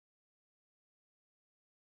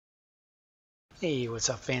Hey, what's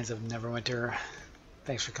up fans of Neverwinter?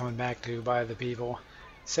 Thanks for coming back to By the People.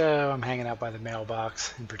 So I'm hanging out by the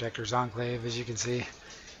mailbox in Protector's Enclave, as you can see.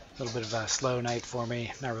 A little bit of a slow night for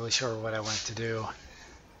me, not really sure what I went to do.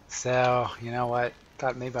 So, you know what?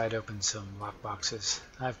 Thought maybe I'd open some lockboxes.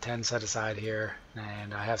 I have 10 set aside here,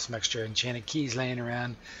 and I have some extra enchanted keys laying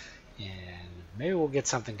around, and maybe we'll get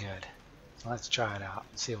something good. So let's try it out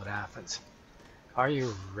and see what happens. Are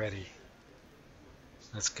you ready?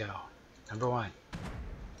 Let's go. Number 1.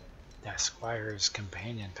 The Squire's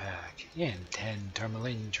Companion Pack in 10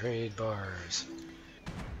 tourmaline trade bars.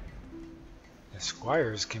 The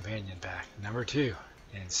Squire's Companion Pack number 2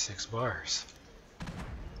 in 6 bars.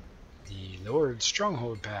 The Lord's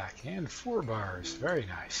Stronghold Pack in 4 bars. Very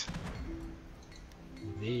nice.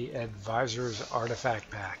 The Advisor's Artifact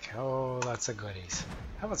Pack. Oh, lots of goodies.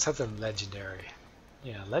 How about something legendary?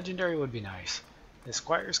 Yeah, legendary would be nice. The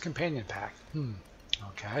Squire's Companion Pack.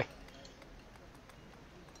 Okay.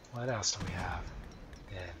 What else do we have?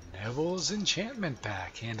 The Noble's Enchantment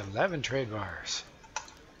Pack and 11 trade bars.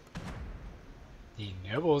 The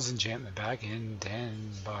Noble's Enchantment Pack in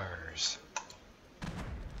 10 bars.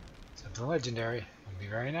 Something legendary would be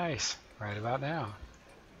very nice right about now.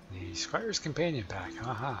 The Squire's Companion Pack.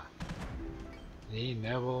 The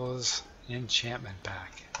Noble's Enchantment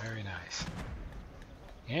Pack. Very nice.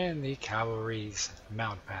 And the Cavalry's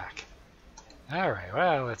Mount Pack. Alright,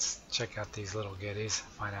 well, let's check out these little goodies,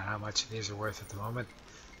 find out how much these are worth at the moment.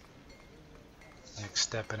 Next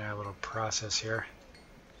step in our little process here.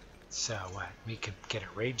 So what? We could get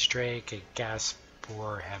a Rage Drake, a Gas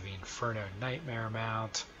Bore, Heavy Inferno Nightmare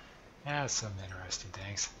Mount. Yeah, some interesting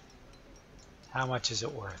things. How much is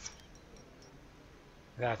it worth?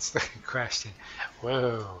 That's the question.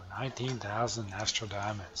 Whoa, 19,000 Astral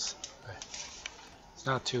Diamonds. It's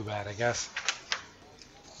not too bad, I guess.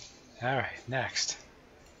 Alright, next.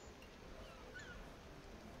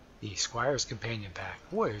 The Squire's Companion Pack,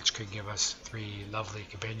 which could give us 3 lovely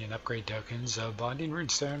companion upgrade tokens of Bonding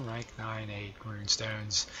Runestone, rank 9, 8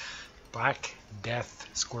 Runestones, Black Death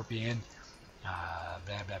Scorpion,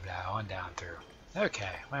 blah blah blah, on down through.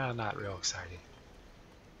 Okay, well, not real exciting.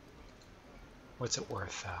 What's it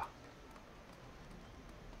worth, though?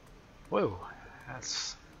 Whoa,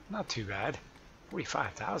 that's not too bad.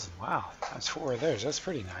 45,000, wow, that's 4 of those, that's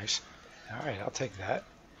pretty nice. Alright, I'll take that.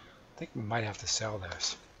 I think we might have to sell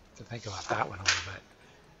those. To think about that one a little bit.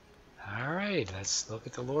 Alright, let's look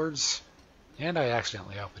at the Lords. And I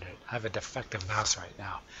accidentally opened it. I have a defective mouse right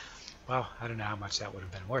now. Well, I don't know how much that would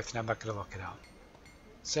have been worth, and I'm not going to look it up.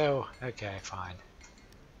 So, okay, fine.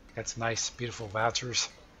 Got some nice, beautiful vouchers.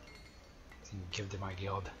 I can give to my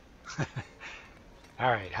guild.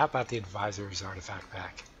 Alright, how about the Advisor's Artifact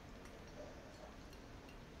Pack?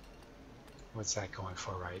 What's that going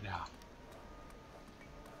for right now?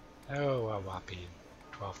 Oh, a whopping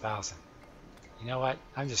 12,000. You know what?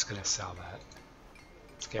 I'm just going to sell that.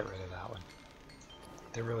 Let's get rid of that one.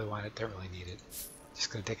 They really want it. They really need it.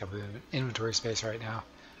 Just going to take up inventory space right now.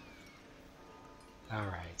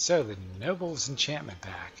 Alright, so the Noble's Enchantment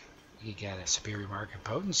Pack. You get a Superior Mark of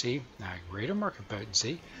Potency, a Greater Mark of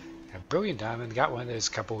Potency, a Brilliant Diamond. Got one of those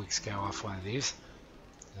a couple weeks ago off one of these.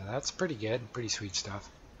 So that's pretty good. Pretty sweet stuff.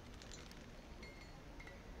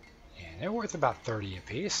 They're worth about 30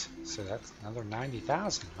 apiece, so that's another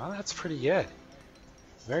 90,000. Well, that's pretty good.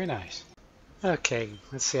 Very nice. Okay,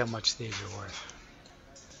 let's see how much these are worth.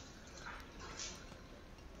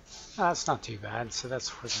 Oh, that's not too bad. So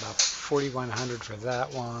that's worth about 4,100 for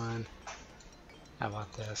that one. How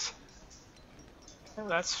about this? Oh,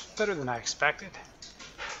 that's better than I expected.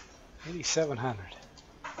 8,700.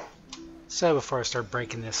 So before I start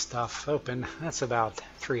breaking this stuff open, that's about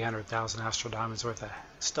 300,000 Astral Diamonds worth of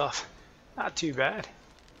stuff. Not too bad.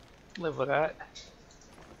 Live with that.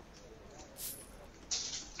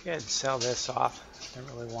 Go ahead and sell this off. Don't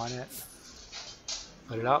really want it.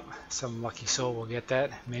 Put it up. Some lucky soul will get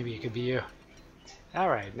that. Maybe it could be you.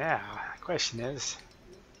 Alright, now, the question is,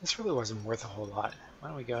 this really wasn't worth a whole lot. Why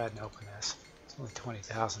don't we go ahead and open this? It's only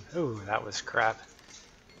 20,000. Ooh, that was crap.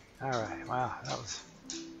 Alright, wow,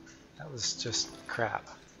 that was just crap.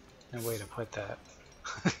 No way to put that.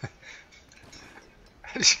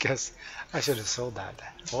 I guess I should have sold that.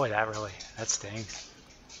 Boy, that stings.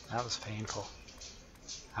 That was painful.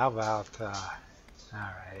 How about,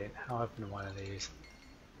 alright, I'll open one of these.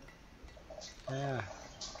 Yeah.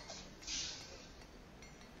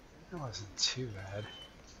 That wasn't too bad.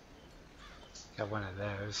 Got one of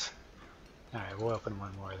those. Alright, we'll open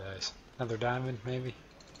one more of those. Another diamond, maybe?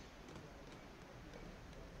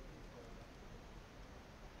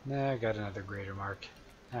 No, got another greater mark.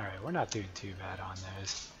 Alright, we're not doing too bad on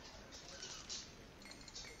those.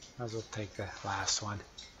 Might as well take the last one.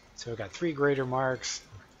 So we got 3 greater marks,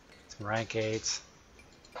 some rank 8s.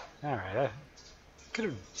 Alright,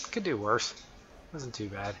 could do worse. Wasn't too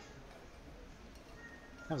bad.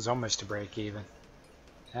 That was almost a break even.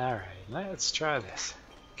 Alright, let's try this.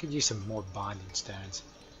 Could use some more bonding stones.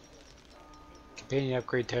 Companion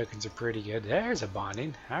upgrade tokens are pretty good. There's a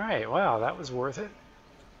bonding. Alright, wow, that was worth it.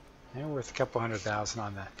 They're worth a couple 100,000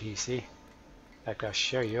 on the PC. In fact, I'll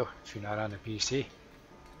show you if you're not on the PC.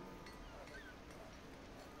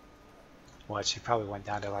 Well, she probably went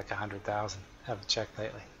down to like 100,000. Haven't checked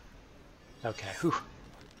lately. Okay, whew.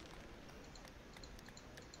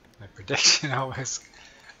 My prediction almost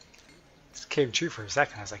came true for a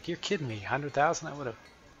second. I was like, you're kidding me, 100,000? I would have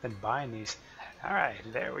been buying these. Alright,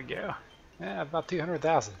 there we go. Yeah, about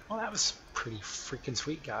 200,000. Well, that was pretty freaking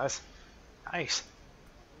sweet, guys. Nice.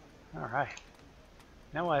 Alright.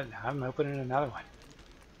 You know what? I'm opening another one.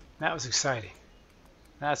 That was exciting.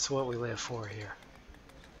 That's what we live for here.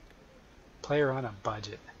 Player on a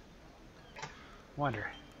budget. Wonder,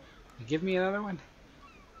 you give me another one?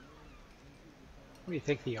 What do you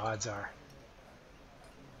think the odds are?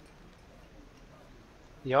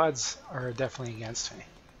 The odds are definitely against me.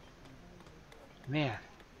 Man.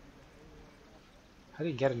 I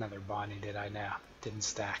didn't get another bonding, did I now? Didn't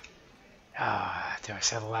stack. Ah, do I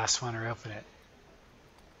sell the last one or open it?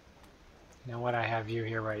 You know what? I have you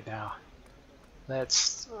here right now.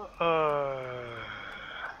 Let's...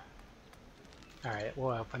 Alright,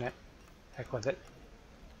 we'll open it. Heck with it.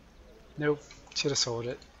 Nope. Should have sold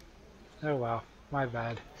it. Oh well. My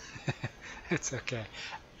bad. It's okay.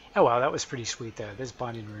 Oh well, that was pretty sweet though. This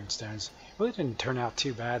bonding runestones really didn't turn out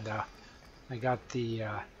too bad though. I got the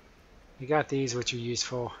I got these, which are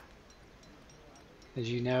useful. As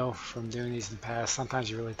you know from doing these in the past, sometimes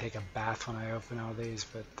you really take a bath when I open all these,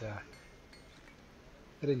 but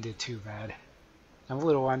I didn't do too bad. I'm a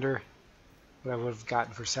little under what I would have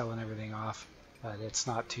gotten for selling everything off, but it's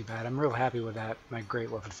not too bad. I'm real happy with that. My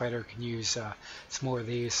great weapon fighter can use some more of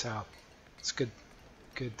these, so it's good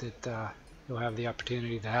that you'll have the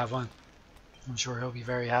opportunity to have one. I'm sure he'll be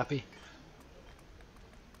very happy.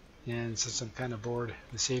 And since I'm kind of bored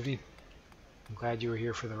this evening, I'm glad you were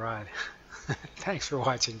here for the ride. Thanks for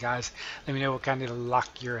watching, guys. Let me know what kind of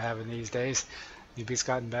luck you're having these days. Maybe it's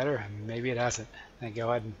gotten better, and maybe it hasn't. And go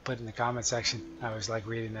ahead and put in the comment section. I always like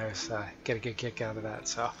reading those. Get a good kick out of that.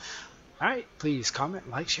 So, all right, please comment,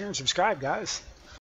 like, share, and subscribe, guys.